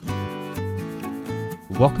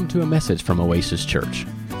Welcome to a message from Oasis Church.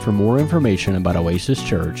 For more information about Oasis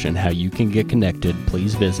Church and how you can get connected,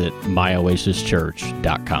 please visit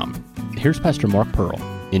myoasischurch.com. Here's Pastor Mark Pearl.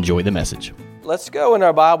 Enjoy the message. Let's go in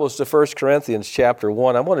our Bibles to 1 Corinthians chapter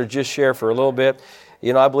 1. I want to just share for a little bit.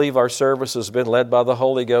 You know, I believe our service has been led by the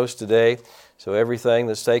Holy Ghost today. So everything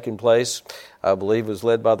that's taken place, I believe, was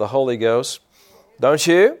led by the Holy Ghost. Don't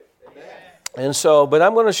you? And so, but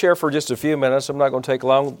I'm going to share for just a few minutes. I'm not going to take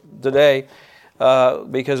long today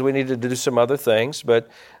because we need to do some other things. But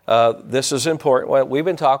this is important. We've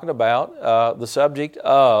been talking about the subject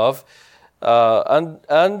of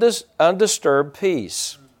undisturbed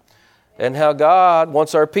peace and how God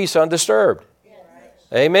wants our peace undisturbed.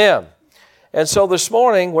 Amen. And so this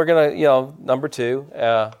morning we're going to, number two.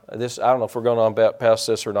 This I don't know if we're going on past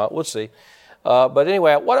this or not. We'll see. But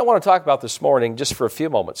anyway, what I want to talk about this morning, just for a few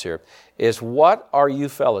moments here, is what are you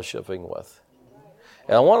fellowshipping with?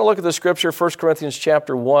 And I want to look at the scripture, 1 Corinthians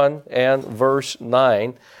chapter 1 and verse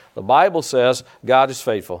 9. The Bible says, God is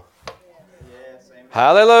faithful. Yes,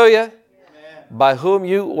 hallelujah. Amen. By whom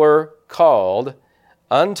you were called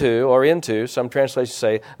unto, or into, some translations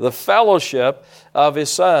say, the fellowship of His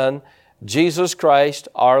Son, Jesus Christ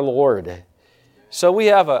our Lord. So we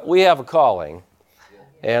have a calling.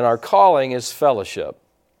 And our calling is fellowship.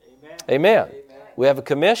 Amen. Amen. We have a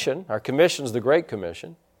commission. Our commission is the Great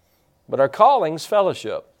Commission. But our calling is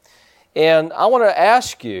fellowship. And I want to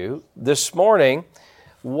ask you this morning,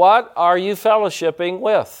 what are you fellowshipping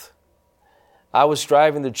with? I was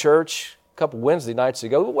driving to church a couple Wednesday nights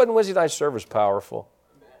ago. Wasn't Wednesday night service powerful?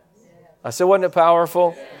 I said, wasn't it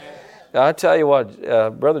powerful? Now, I tell you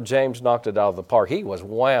what, Brother James knocked it out of the park. He was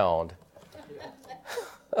wound.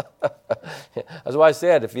 That's why I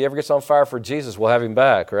said, if he ever gets on fire for Jesus, we'll have him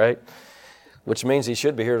back, right? Which means he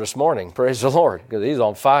should be here this morning. Praise the Lord, because he's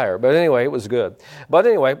on fire. But anyway, it was good. But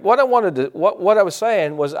anyway, what I was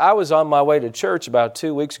saying was, I was on my way to church about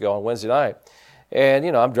 2 weeks ago on Wednesday night, and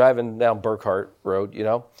I'm driving down Burkhart Road,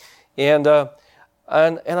 and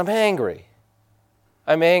I'm angry.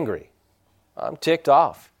 I'm ticked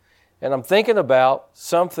off, and I'm thinking about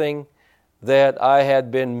something that I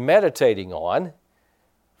had been meditating on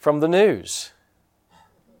from the news.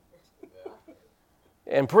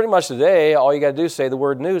 And pretty much today, all you got to do is say the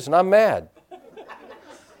word news, and I'm mad.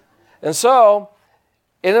 And it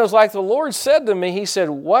was like the Lord said to me, He said,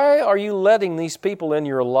 why are you letting these people in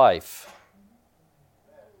your life?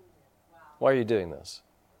 Why are you doing this?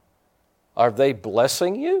 Are they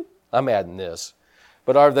blessing you? I'm adding this.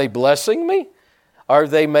 But are they blessing me? Are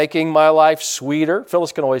they making my life sweeter?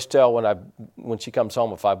 Phyllis can always tell when she comes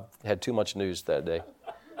home if I've had too much news that day.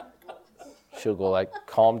 She'll go like,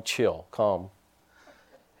 calm.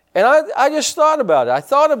 And I just thought about it. I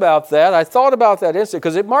thought about that instant,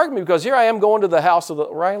 because it marked me, because here I am going to the house of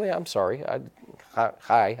the... Riley, I'm sorry.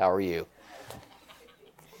 Hi, how are you?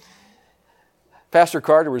 Pastor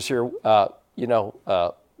Carter was here,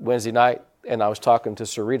 Wednesday night, and I was talking to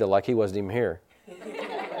Sarita like he wasn't even here.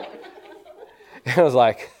 And I was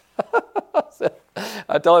like,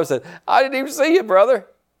 I told him, I said, I didn't even see you, brother.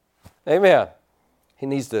 Amen. He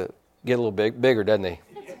needs to get a little bigger, doesn't he?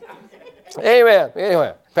 Amen.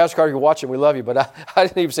 Anyway, Pastor Carter, you're watching. We love you. But I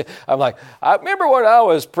didn't even say. I'm like, I remember when I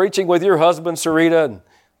was preaching with your husband, Sarita, and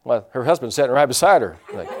her husband sitting right beside her.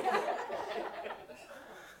 Like,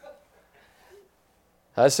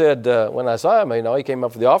 I said, when I saw him, he came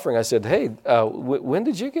up for the offering. I said, hey, when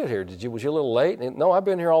did you get here? Was you a little late? And, no, I've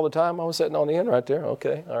been here all the time. I was sitting on the end right there.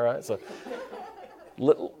 Okay, all right. So,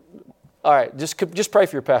 all right, just pray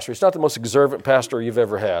for your pastor. He's not the most observant pastor you've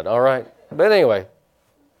ever had, all right? But anyway,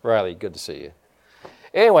 Riley, good to see you.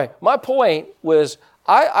 Anyway, my point was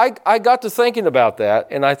I got to thinking about that,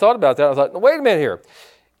 and I thought about that. I thought, wait a minute here.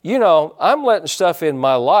 I'm letting stuff in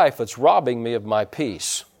my life that's robbing me of my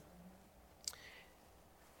peace.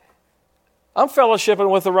 I'm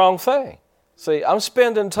fellowshipping with the wrong thing. See, I'm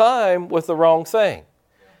spending time with the wrong thing.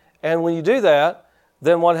 And when you do that,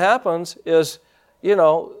 then what happens is,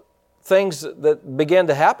 things that begin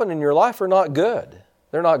to happen in your life are not good.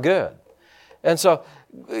 They're not good. And so,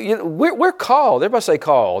 we're called. Everybody say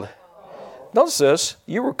called. Notice this.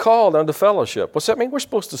 You were called unto fellowship. What's that mean? We're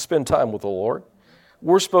supposed to spend time with the Lord.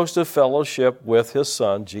 We're supposed to fellowship with His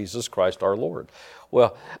Son, Jesus Christ our Lord.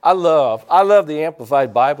 Well, I love the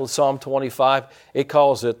Amplified Bible, Psalm 25. It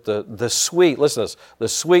calls it the sweet, listen to this, the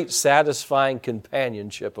sweet, satisfying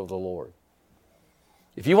companionship of the Lord.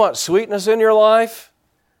 If you want sweetness in your life,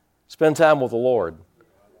 spend time with the Lord,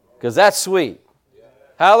 because that's sweet.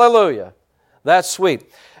 Hallelujah. That's sweet.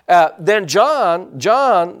 Then John,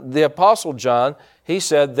 the Apostle John, he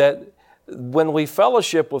said that when we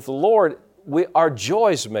fellowship with the Lord, our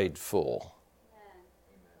joy is made full.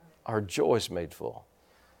 our joy is made full.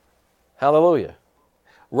 Hallelujah.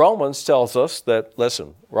 Romans tells us that,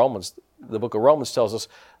 listen, the book of Romans tells us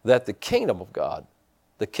that the kingdom of God,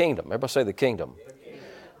 the kingdom, everybody say the kingdom,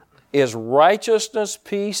 is righteousness,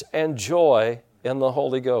 peace, and joy in the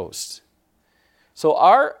Holy Ghost. So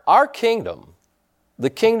our kingdom, the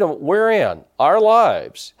kingdom we're in, our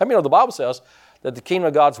lives, how many know the Bible says that the kingdom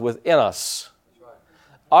of God's within us?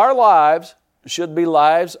 Our lives should be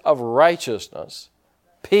lives of righteousness,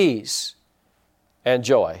 peace, and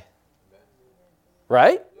joy.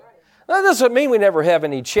 Right? That doesn't mean we never have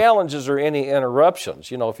any challenges or any interruptions.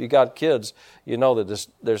 You know, if you got kids, you know that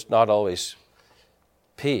there's not always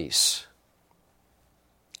peace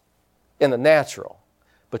in the natural.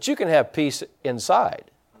 But you can have peace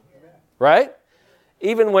inside. Right?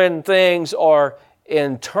 Even when things are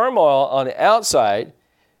in turmoil on the outside,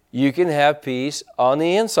 you can have peace on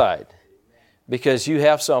the inside. Because you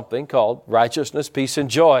have something called righteousness, peace, and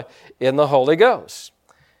joy in the Holy Ghost.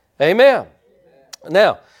 Amen.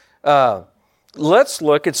 Now, let's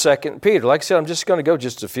look at 2 Peter. Like I said, I'm just going to go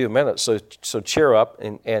just a few minutes, so cheer up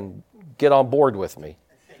and get on board with me.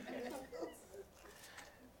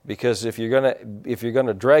 Because if you're going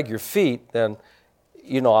to drag your feet, then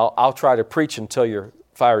you know I'll try to preach until you're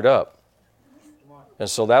fired up, and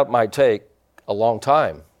so that might take a long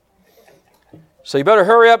time. So you better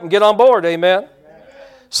hurry up and get on board, amen?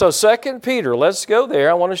 So 2 Peter, let's go there.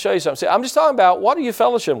 I want to show you something. See, I'm just talking about what are you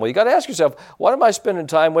fellowshipping with? You got to ask yourself, what am I spending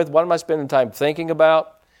time with? What am I spending time thinking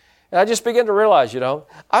about? And I just begin to realize, I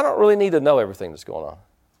don't really need to know everything that's going on.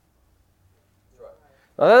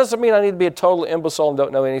 Now, that doesn't mean I need to be a total imbecile and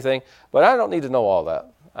don't know anything, but I don't need to know all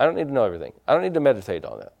that. I don't need to know everything. I don't need to meditate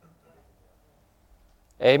on that.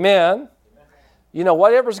 Amen.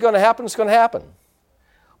 Whatever's going to happen, it's going to happen.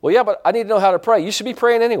 Well, yeah, but I need to know how to pray. You should be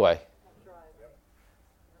praying anyway.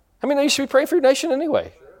 You should be praying for your nation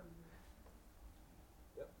anyway.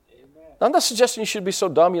 Now, I'm not suggesting you should be so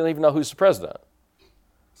dumb you don't even know who's the president,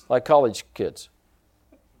 like college kids.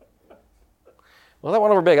 Well, that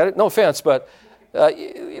went over big. No offense, but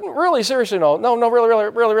really, seriously, no,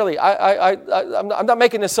 really. I'm not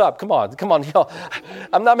making this up. Come on.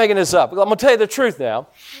 I'm not making this up. I'm going to tell you the truth now.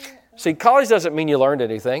 See, college doesn't mean you learned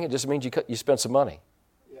anything. It just means you spent some money.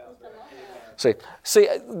 See,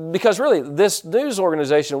 because really, this news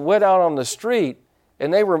organization went out on the street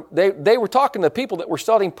and they were talking to people that were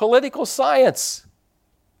studying political science.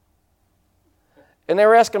 And they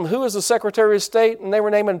were asking them, who is the Secretary of State? And they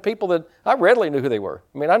were naming people that I readily knew who they were.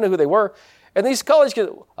 I knew who they were. And these college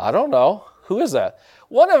kids, I don't know. Who is that?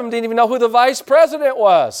 One of them didn't even know who the vice president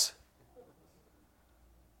was.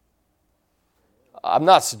 I'm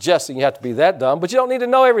not suggesting you have to be that dumb, but you don't need to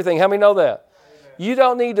know everything. How many know that? You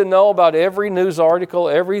don't need to know about every news article,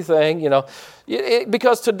 everything,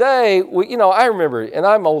 because today, I remember, and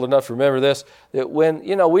I'm old enough to remember this, that when,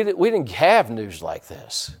 we didn't have news like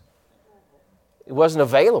this. It wasn't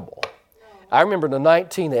available. I remember in the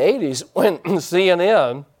 1980s when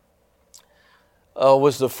CNN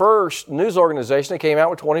was the first news organization that came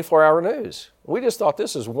out with 24-hour news. We just thought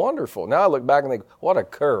this is wonderful. Now I look back and think, what a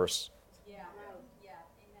curse.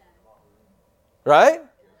 Right?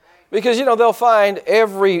 Because, they'll find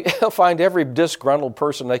every disgruntled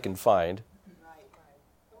person they can find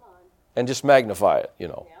and just magnify it,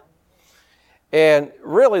 And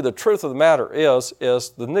really the truth of the matter is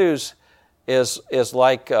the news is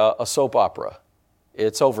like a soap opera.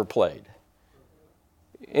 It's overplayed.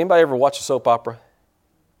 Anybody ever watch a soap opera?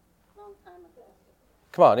 Long time ago.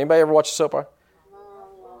 Come on, anybody ever watch a soap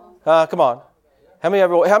opera? Come on. How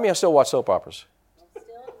many still watch soap operas?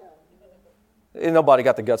 Ain't nobody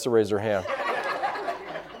got the guts to raise their hand.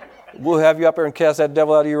 We'll have you up there and cast that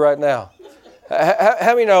devil out of you right now.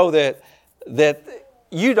 How many know that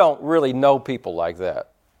you don't really know people like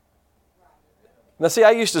that? Now, see,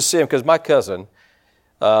 I used to see him because my cousin,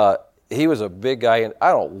 he was a big guy, and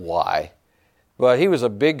I don't know why, but he was a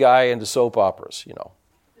big guy into soap operas,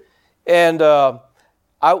 And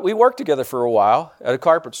we worked together for a while at a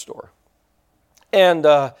carpet store. And,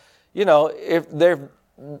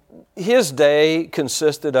 his day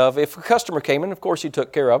consisted of, if a customer came in, of course he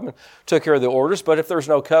took care of them, took care of the orders, but if there's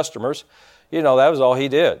no customers, that was all he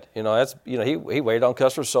did. He waited on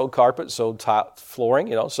customers, sold carpet, sold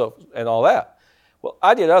flooring, and all that. Well,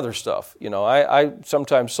 I did other stuff. I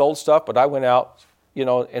sometimes sold stuff, but I went out,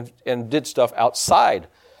 and did stuff outside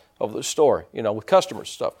of the store, with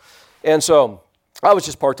customers stuff. And so I was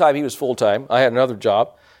just part-time. He was full-time. I had another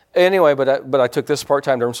job. Anyway, but I took this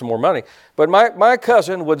part-time to earn some more money. But my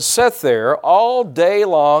cousin would sit there all day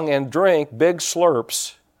long and drink big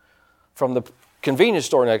slurps from the convenience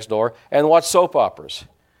store next door and watch soap operas.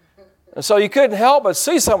 And so you couldn't help but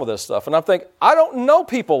see some of this stuff. And I'm thinking, I don't know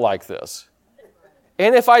people like this.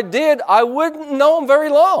 And if I did, I wouldn't know them very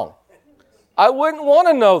long. I wouldn't want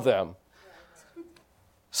to know them.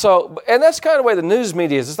 So, and that's kind of the way the news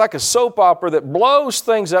media is. It's like a soap opera that blows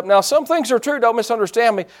things up. Now, some things are true, don't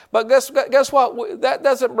misunderstand me. But guess what? That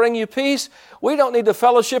doesn't bring you peace. We don't need to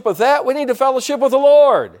fellowship with that. We need to fellowship with the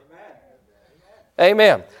Lord.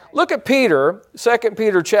 Amen. Look at Peter, 2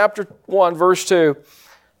 Peter chapter 1, verse 2.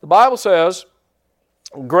 The Bible says,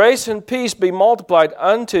 grace and peace be multiplied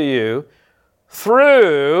unto you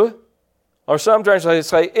through, or some translations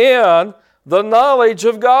say, in the knowledge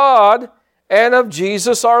of God and of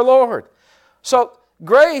Jesus our Lord. So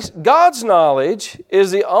grace, God's knowledge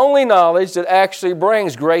is the only knowledge that actually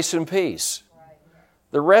brings grace and peace.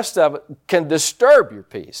 The rest of it can disturb your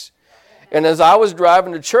peace. And as I was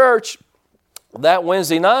driving to church that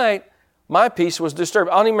Wednesday night, my peace was disturbed.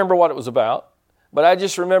 I don't even remember what it was about, but I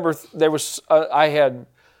just remember I had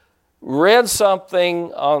read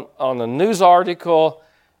something on a news article,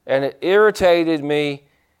 and it irritated me,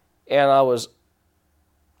 and I was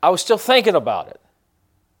still thinking about it.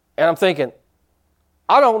 And I'm thinking,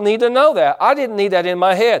 I don't need to know that. I didn't need that in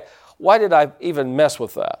my head. Why did I even mess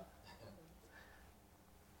with that?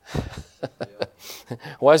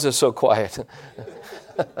 Why is it so quiet?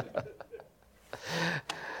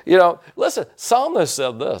 Listen, psalmist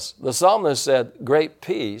said this. The psalmist said, great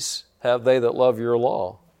peace have they that love your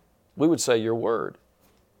law. We would say your word.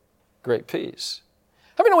 Great peace.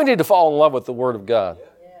 How many know we need to fall in love with the Word of God?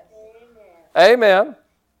 Amen.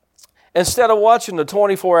 Instead of watching the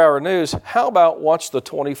 24-hour news, how about watch the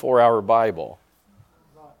 24-hour Bible?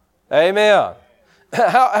 Amen.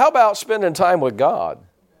 How about spending time with God?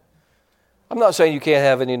 I'm not saying you can't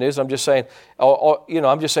have any news. I'm just saying,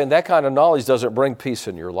 that kind of knowledge doesn't bring peace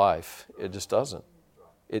in your life. It just doesn't.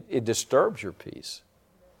 It disturbs your peace.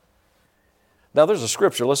 Now, there's a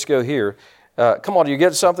scripture. Let's go here. Come on, do you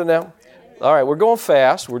get something now? All right, we're going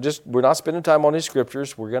fast. We're not spending time on these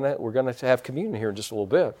scriptures. We're gonna have communion here in just a little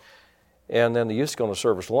bit, and then the youth's going to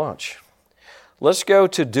serve us lunch. Let's go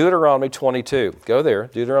to Deuteronomy 22. Go there,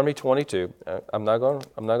 Deuteronomy 22. I'm not going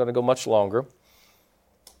to go much longer.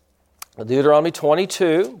 Deuteronomy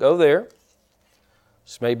 22. Go there.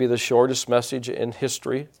 This may be the shortest message in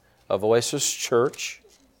history of Oasis Church.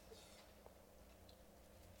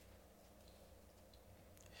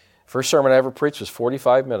 First sermon I ever preached was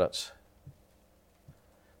 45 minutes.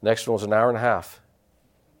 Next one was an hour and a half.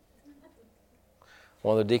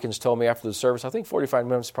 One of the deacons told me after the service, I think 45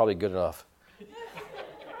 minutes is probably good enough.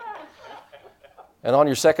 And on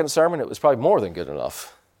your second sermon, it was probably more than good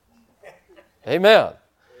enough. Amen.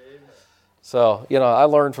 So, I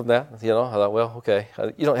learned from that. I thought, well, okay.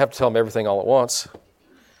 You don't have to tell them everything all at once.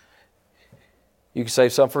 You can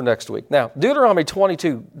save some for next week. Now, Deuteronomy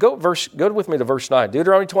 22, go with me to verse 9.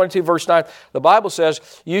 Deuteronomy 22, verse 9, the Bible says,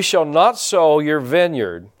 you shall not sow your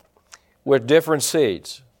vineyard with different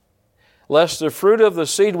seeds, lest the fruit of the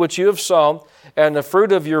seed which you have sown and the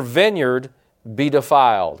fruit of your vineyard be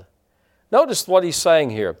defiled. Notice what he's saying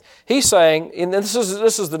here. He's saying, and this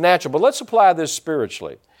is the natural, but let's apply this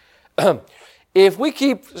spiritually.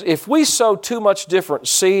 If we sow too much different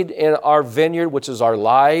seed in our vineyard, which is our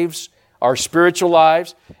lives, our spiritual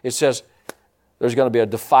lives, it says there's going to be a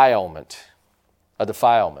defilement. A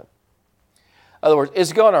defilement. In other words,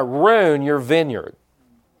 it's going to ruin your vineyard.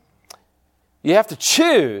 You have to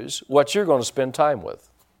choose what you're going to spend time with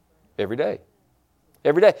every day.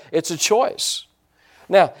 Every day. It's a choice.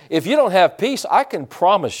 Now, if you don't have peace, I can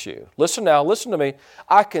promise you, listen to me,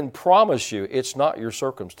 I can promise you it's not your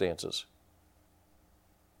circumstances.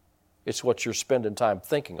 It's what you're spending time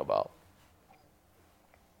thinking about.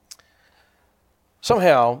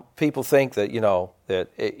 Somehow, people think that,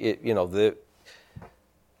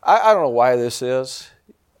 I don't know why this is,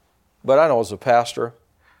 but I know as a pastor,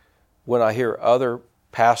 when I hear other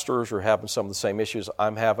pastors are having some of the same issues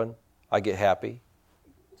I'm having, I get happy.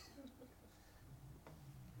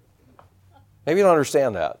 Maybe you don't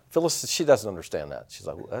understand that. Phyllis, she doesn't understand that. She's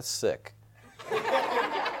like, well, that's sick.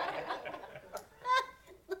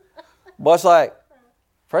 But it's like,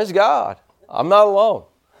 praise God, I'm not alone.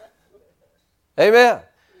 Amen.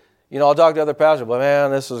 I'll talk to other pastors, but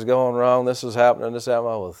man, this is going wrong, this is happening, this is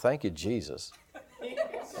happening. Well, thank you, Jesus.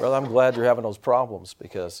 Brother, I'm glad you're having those problems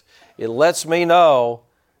because it lets me know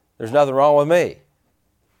there's nothing wrong with me.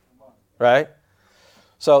 Right?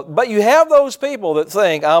 So, but you have those people that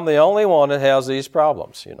think, I'm the only one that has these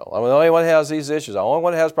problems. I'm the only one that has these issues. I'm the only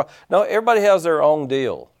one that has problems. No, everybody has their own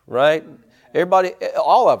deal, right? Everybody,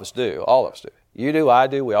 all of us do. All of us do. You do, I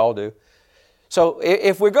do, we all do. So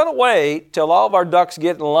if we're going to wait till all of our ducks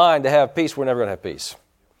get in line to have peace, we're never going to have peace.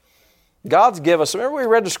 God's give us, remember we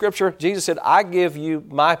read the scripture, Jesus said, I give you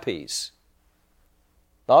my peace.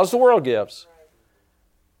 Not as the world gives.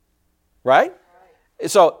 Right?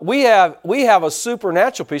 So we have a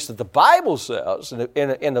supernatural peace that the Bible says,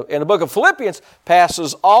 in the book of Philippians,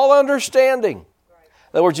 passes all understanding. In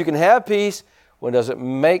other words, you can have peace when it doesn't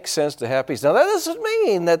make sense to have peace. Now that doesn't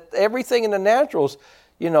mean that everything in the natural is,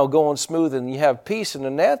 going smooth and you have peace in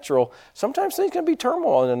the natural. Sometimes things can be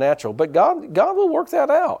turmoil in the natural, but God will work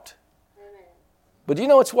that out. Amen. But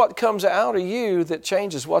it's what comes out of you that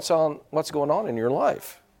changes what's going on in your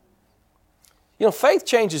life. Faith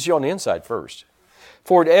changes you on the inside first.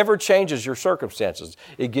 Before it ever changes your circumstances,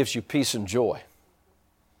 it gives you peace and joy.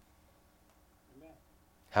 Amen.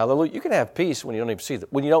 Hallelujah. You can have peace when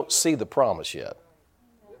you don't see the promise yet.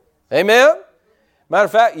 Amen. Matter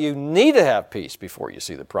of fact, you need to have peace before you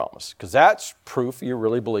see the promise, because that's proof you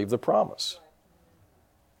really believe the promise.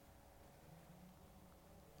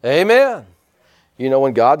 Amen.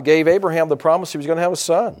 When God gave Abraham the promise he was going to have a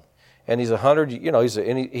son, and he's 100, he's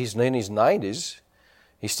in his 90s.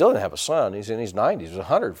 He still didn't have a son. He's in his 90s. He was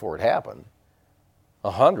 100 before it happened.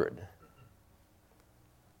 100.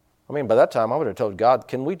 By that time, I would have told God,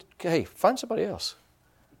 find somebody else.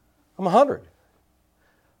 I'm 100.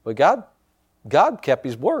 But God kept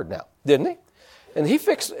His word now, didn't He? And He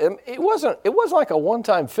fixed, it wasn't like a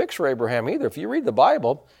one-time fix for Abraham either. If you read the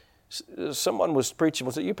Bible, someone was preaching,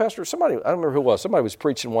 was it you, Pastor? Somebody, I don't remember who it was. Somebody was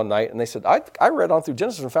preaching one night, and they said, I read on through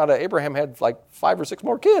Genesis and found out Abraham had like 5 or 6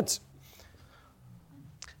 more kids.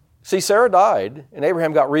 See, Sarah died, and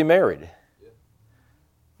Abraham got remarried.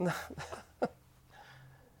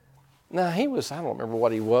 Now, he was, I don't remember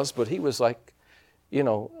what he was, but he was like,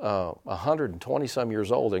 120-some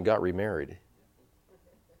years old and got remarried.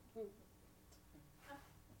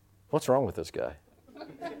 What's wrong with this guy?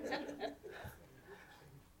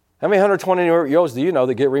 How many 120-year-olds do you know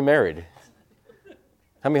that get remarried?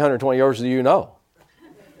 How many 120-year-olds do you know?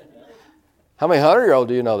 How many 100-year-olds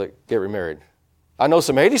do you know that get remarried? I know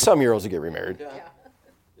some 80-some-year-olds that get remarried.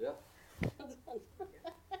 Yeah.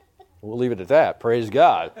 We'll leave it at that. Praise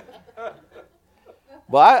God.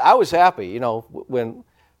 But I was happy, when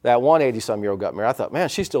that one 80-some-year-old got married. I thought, man,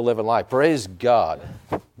 she's still living life. Praise God.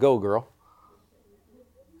 Go, girl.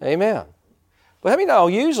 Amen. But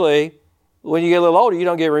usually when you get a little older, you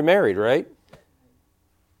don't get remarried, right?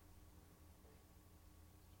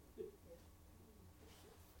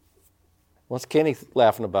 What's Kenny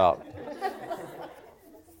laughing about?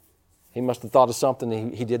 He must have thought of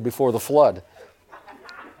something he did before the flood.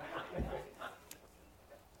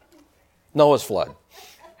 Noah's flood.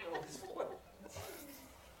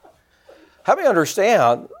 How many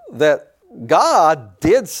understand that God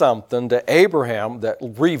did something to Abraham that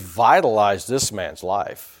revitalized this man's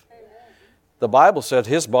life? The Bible said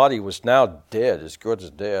his body was now dead, as good as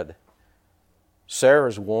dead.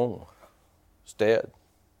 Sarah's womb is dead.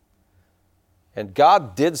 And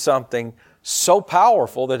God did something so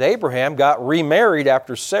powerful that Abraham got remarried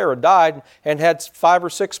after Sarah died and had 5 or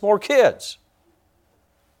 6 more kids.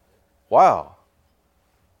 Wow.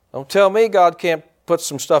 Don't tell me God can't put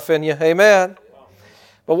some stuff in you. Amen.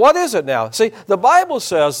 But what is it now? See, the Bible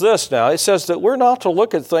says this now. It says that we're not to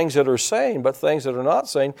look at things that are seen, but things that are not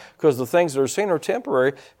seen, because the things that are seen are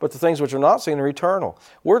temporary, but the things which are not seen are eternal.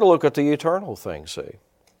 We're to look at the eternal things, see.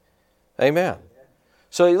 Amen.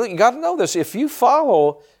 So you got to know this. If you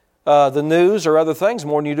follow the news or other things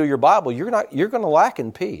more than you do your Bible, you're going to lack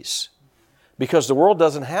in peace, because the world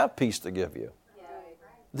doesn't have peace to give you.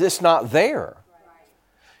 It's not there.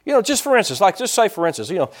 Just for instance, let's just say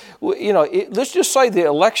the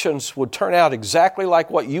elections would turn out exactly like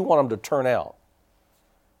what you want them to turn out.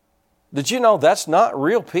 Did you know that's not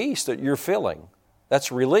real peace that you're feeling?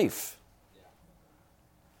 That's relief.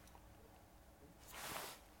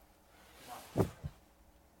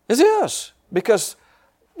 It is. Because,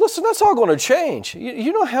 listen, that's all going to change.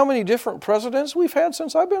 You know how many different presidents we've had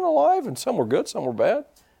since I've been alive? And some were good, some were bad.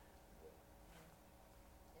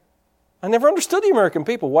 I never understood the American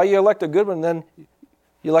people. Why you elect a good one and then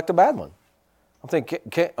you elect a bad one? I'm thinking,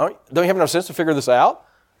 don't you have enough sense to figure this out?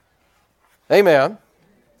 Amen.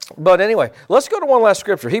 But anyway, let's go to one last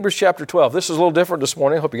scripture. Hebrews chapter 12. This is a little different this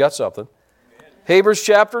morning. I hope you got something. Hebrews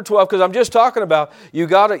chapter 12, because I'm just talking about you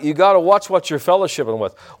got to watch what you're fellowshipping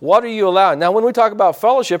with. What are you allowing? Now, when we talk about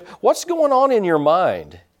fellowship, what's going on in your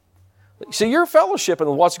mind? See, you're fellowshipping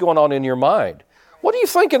with what's going on in your mind. What are you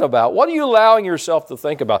thinking about? What are you allowing yourself to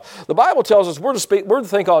think about? The Bible tells us we're to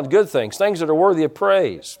think on good things that are worthy of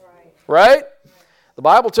praise. Right? The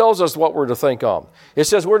Bible tells us what we're to think on. It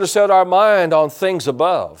says we're to set our mind on things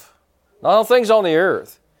above, not on things on the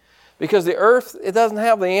earth. Because the earth, it doesn't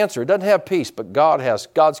have the answer. It doesn't have peace, but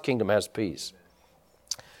God's kingdom has peace.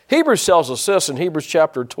 Hebrews tells us this in Hebrews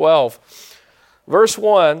chapter 12, verse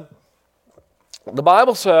 1. The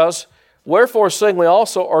Bible says, "Wherefore, seeing we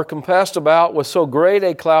also are compassed about with so great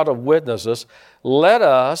a cloud of witnesses, let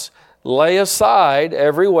us lay aside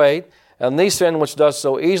every weight, and the sin which does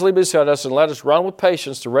so easily beset us, and let us run with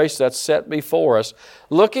patience the race that's set before us,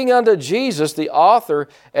 looking unto Jesus, the author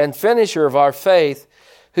and finisher of our faith,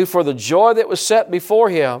 who for the joy that was set before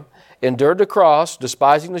him endured the cross,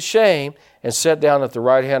 despising the shame, and sat down at the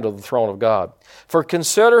right hand of the throne of God. For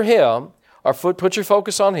consider him," put your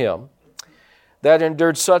focus on him, "that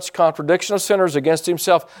endured such contradiction of sinners against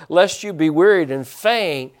himself, lest you be wearied and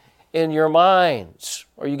faint in your minds,"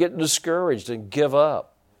 or you get discouraged and give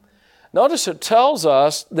up. Notice it tells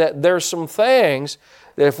us that there's some things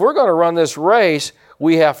that if we're going to run this race,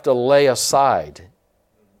 we have to lay aside.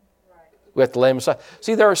 We have to lay them aside.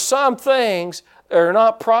 See, there are some things that are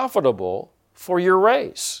not profitable for your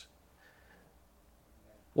race.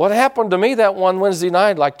 What happened to me that one Wednesday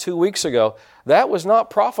night, like 2 weeks ago, that was not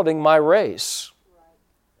profiting my race.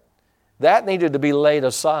 That needed to be laid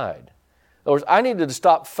aside. In other words, I needed to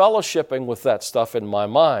stop fellowshipping with that stuff in my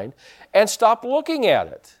mind and stop looking at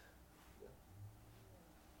it.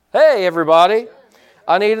 Hey, everybody.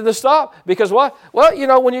 I needed to stop. Because what? Well,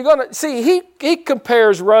 when you're going to... See, he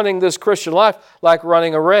compares running this Christian life like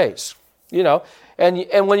running a race.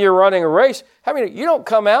 And when you're running a race, you don't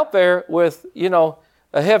come out there with,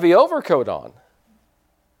 a heavy overcoat on.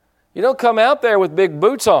 You don't come out there with big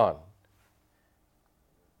boots on.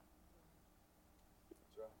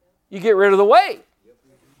 You get rid of the weight.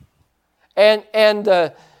 And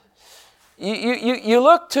you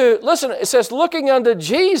look to... Listen, it says looking unto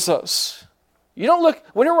Jesus. You don't look,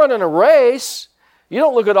 when you're running a race, you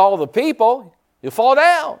don't look at all the people. You fall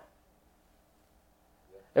down.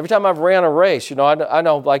 Every time I've ran a race, I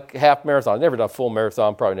know like half marathon. I've never done a full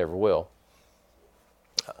marathon, probably never will.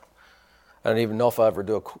 I don't even know if I ever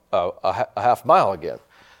do a half mile again.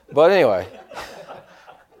 But anyway.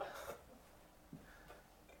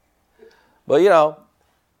 But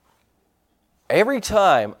every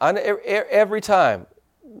time,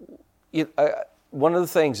 one of the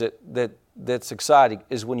things that's exciting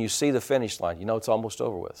is when you see the finish line. It's almost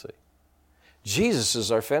over with. See, Jesus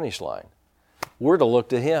is our finish line. We're to look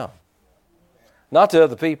to him, not to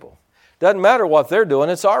other people. Doesn't matter what they're doing.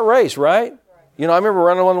 It's our race, right? I remember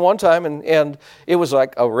running one time, and it was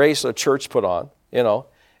like a race a church put on,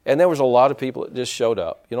 and there was a lot of people that just showed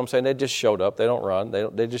up. You know what I'm saying? They just showed up. They don't run.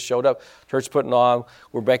 They just showed up. Church putting on.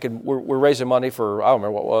 We're raising money for, I don't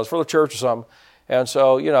remember what it was, for the church or something. And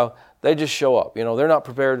so, they just show up. They're not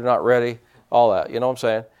prepared, they're not ready, all that. You know what I'm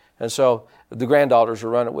saying? And so the granddaughters are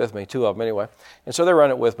running with me, 2 of them anyway. And so they're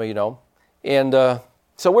running with me, And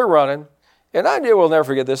so we're running. And I will never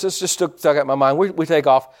forget this. This just stuck out in my mind. We take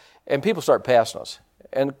off, and people start passing us.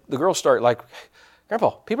 And the girls start like,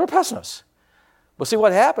 "Grandpa, people are passing us." Well, see,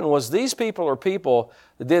 what happened was these people are people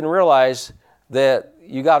that didn't realize that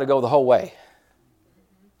you got to go the whole way.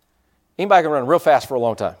 Anybody can run real fast for a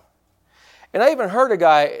long time. And I even heard a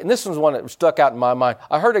guy, and this was one that stuck out in my mind.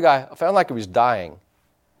 I heard a guy, I felt like he was dying.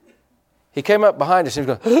 He came up behind us and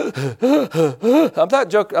he was going, I'm not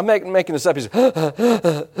joking, I'm making this up. He's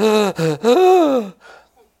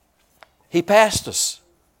he passed us.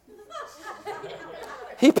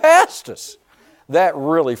 He passed us. That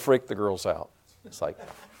really freaked the girls out. It's like,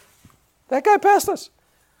 that guy passed us.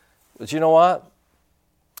 But you know what?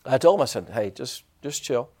 I told him, I said, hey, just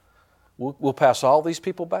chill. We'll pass all these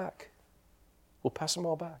people back. We'll pass them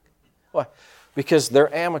all back. Why? Because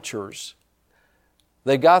they're amateurs.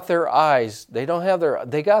 They got their eyes. They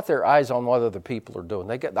got their eyes on what other people are doing.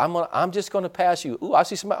 I'm just going to pass you. Ooh, I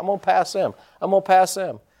see somebody. I'm going to pass them. I'm going to pass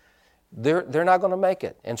them. They're not going to make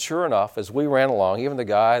it. And sure enough, as we ran along, even the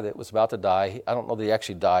guy that was about to die, I don't know that he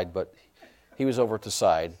actually died, but he was over at the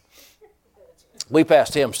side. We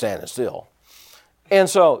passed him standing still. And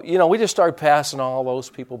so, we just started passing all those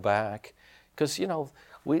people back because,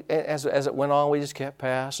 we as it went on, we just kept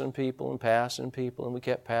passing people, and we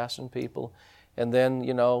kept passing people. And then,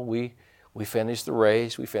 we finished the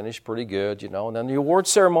race. We finished pretty good, And then the award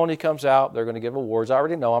ceremony comes out. They're going to give awards. I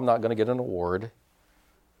already know I'm not going to get an award.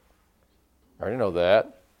 I already know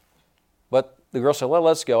that. But the girl said, well,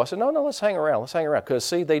 let's go. I said, no, let's hang around. Let's hang around. Because,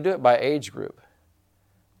 see, they do it by age group.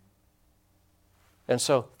 And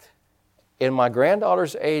so, in my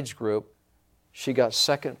granddaughter's age group, she got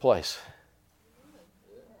second place.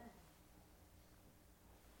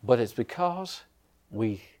 But it's because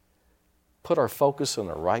we put our focus in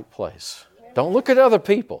the right place. Don't look at other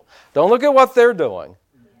people. Don't look at what they're doing.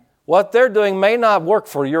 what they're doing may not work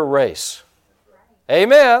for your race.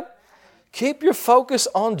 Amen. Keep your focus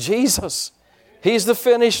on Jesus. He's the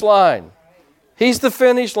finish line. He's the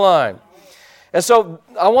finish line. And so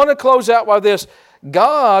I want to close out by this.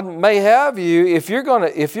 God may have you, if you're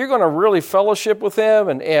going to really fellowship with Him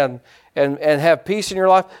and have peace in your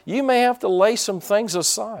life, you may have to lay some things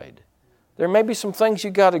aside. There may be some things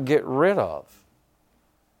you got to get rid of.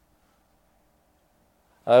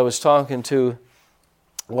 I was talking to,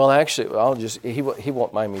 well, actually, he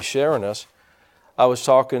won't mind me sharing this. I was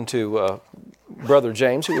talking to Brother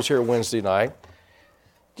James, who was here Wednesday night.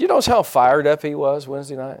 Do you notice how fired up he was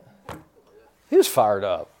Wednesday night? He was fired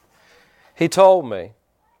up. He told me,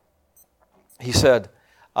 he said,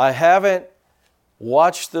 I haven't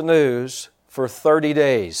watched the news for 30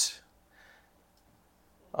 days.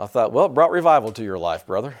 I thought, well, it brought revival to your life,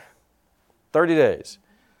 brother. 30 days.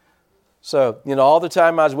 So, all the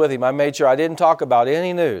time I was with him, I made sure I didn't talk about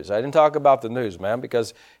any news. I didn't talk about the news, man,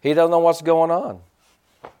 because he doesn't know what's going on.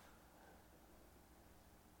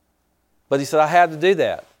 But he said, I had to do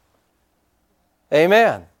that.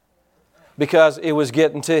 Amen. Because it was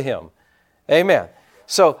getting to him. Amen.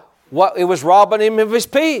 So, it was robbing him of his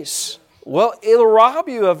peace. Well, it'll rob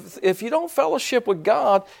you of, if you don't fellowship with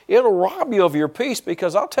God, it'll rob you of your peace,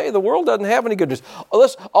 because I'll tell you, the world doesn't have any good news.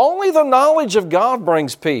 Listen, only the knowledge of God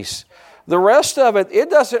brings peace. The rest of it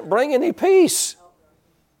doesn't bring any peace.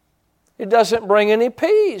 It doesn't bring any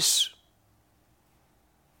peace.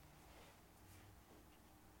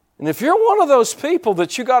 And if you're one of those people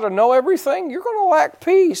that you got to know everything, you're going to lack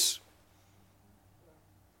peace.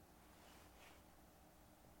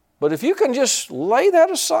 But if you can just lay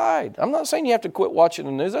that aside, I'm not saying you have to quit watching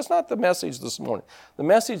the news. That's not the message this morning. The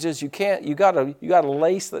message is you got to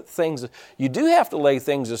lay things. You do have to lay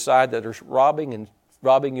things aside that are robbing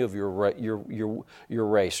you of your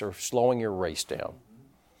race, or slowing your race down.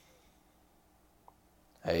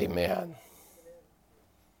 Amen.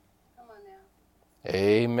 Come on now.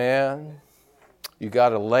 Amen. You got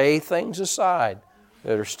to lay things aside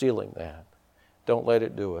that are stealing that. Don't let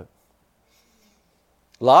it do it.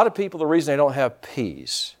 A lot of people, the reason they don't have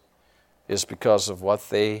peace is because of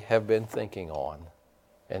what they have been thinking on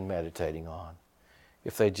and meditating on.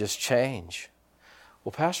 If they just change.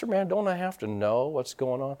 Well, Pastor, man, don't I have to know what's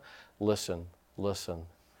going on? Listen.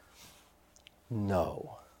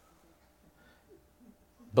 No.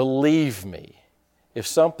 Believe me, if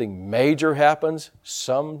something major happens,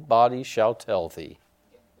 somebody shall tell thee.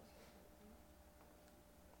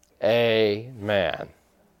 Amen.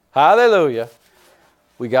 Hallelujah.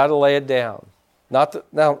 We got to lay it down. Now,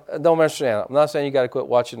 don't understand. I'm not saying you got to quit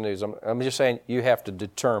watching the news. I'm just saying you have to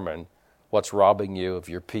determine what's robbing you of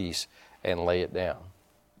your peace and lay it down.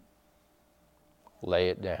 Lay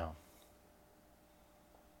it down.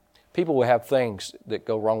 People will have things that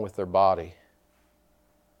go wrong with their body,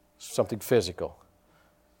 something physical,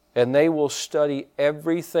 and they will study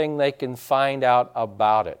everything they can find out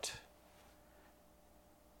about it.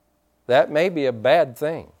 That may be a bad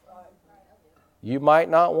thing. You might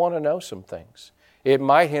not want to know some things. It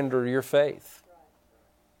might hinder your faith.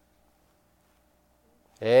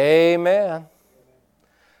 Amen.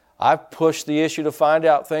 I've pushed the issue to find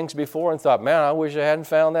out things before and thought, man, I wish I hadn't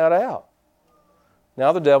found that out.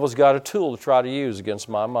 Now the devil's got a tool to try to use against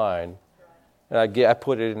my mind. And I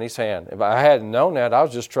put it in his hand. If I hadn't known that, I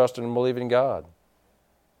was just trusting and believing God.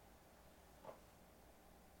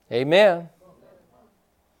 Amen.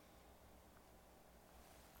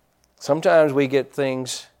 Sometimes we get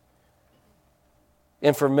things,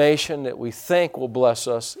 information that we think will bless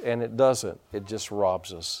us, and it doesn't. It just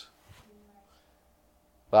robs us.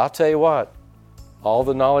 But I'll tell you what, all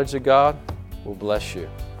the knowledge of God will bless you.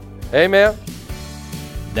 Amen.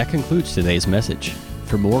 That concludes today's message.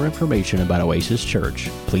 For more information about Oasis Church,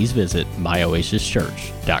 please visit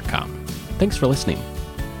myoasischurch.com. Thanks for listening.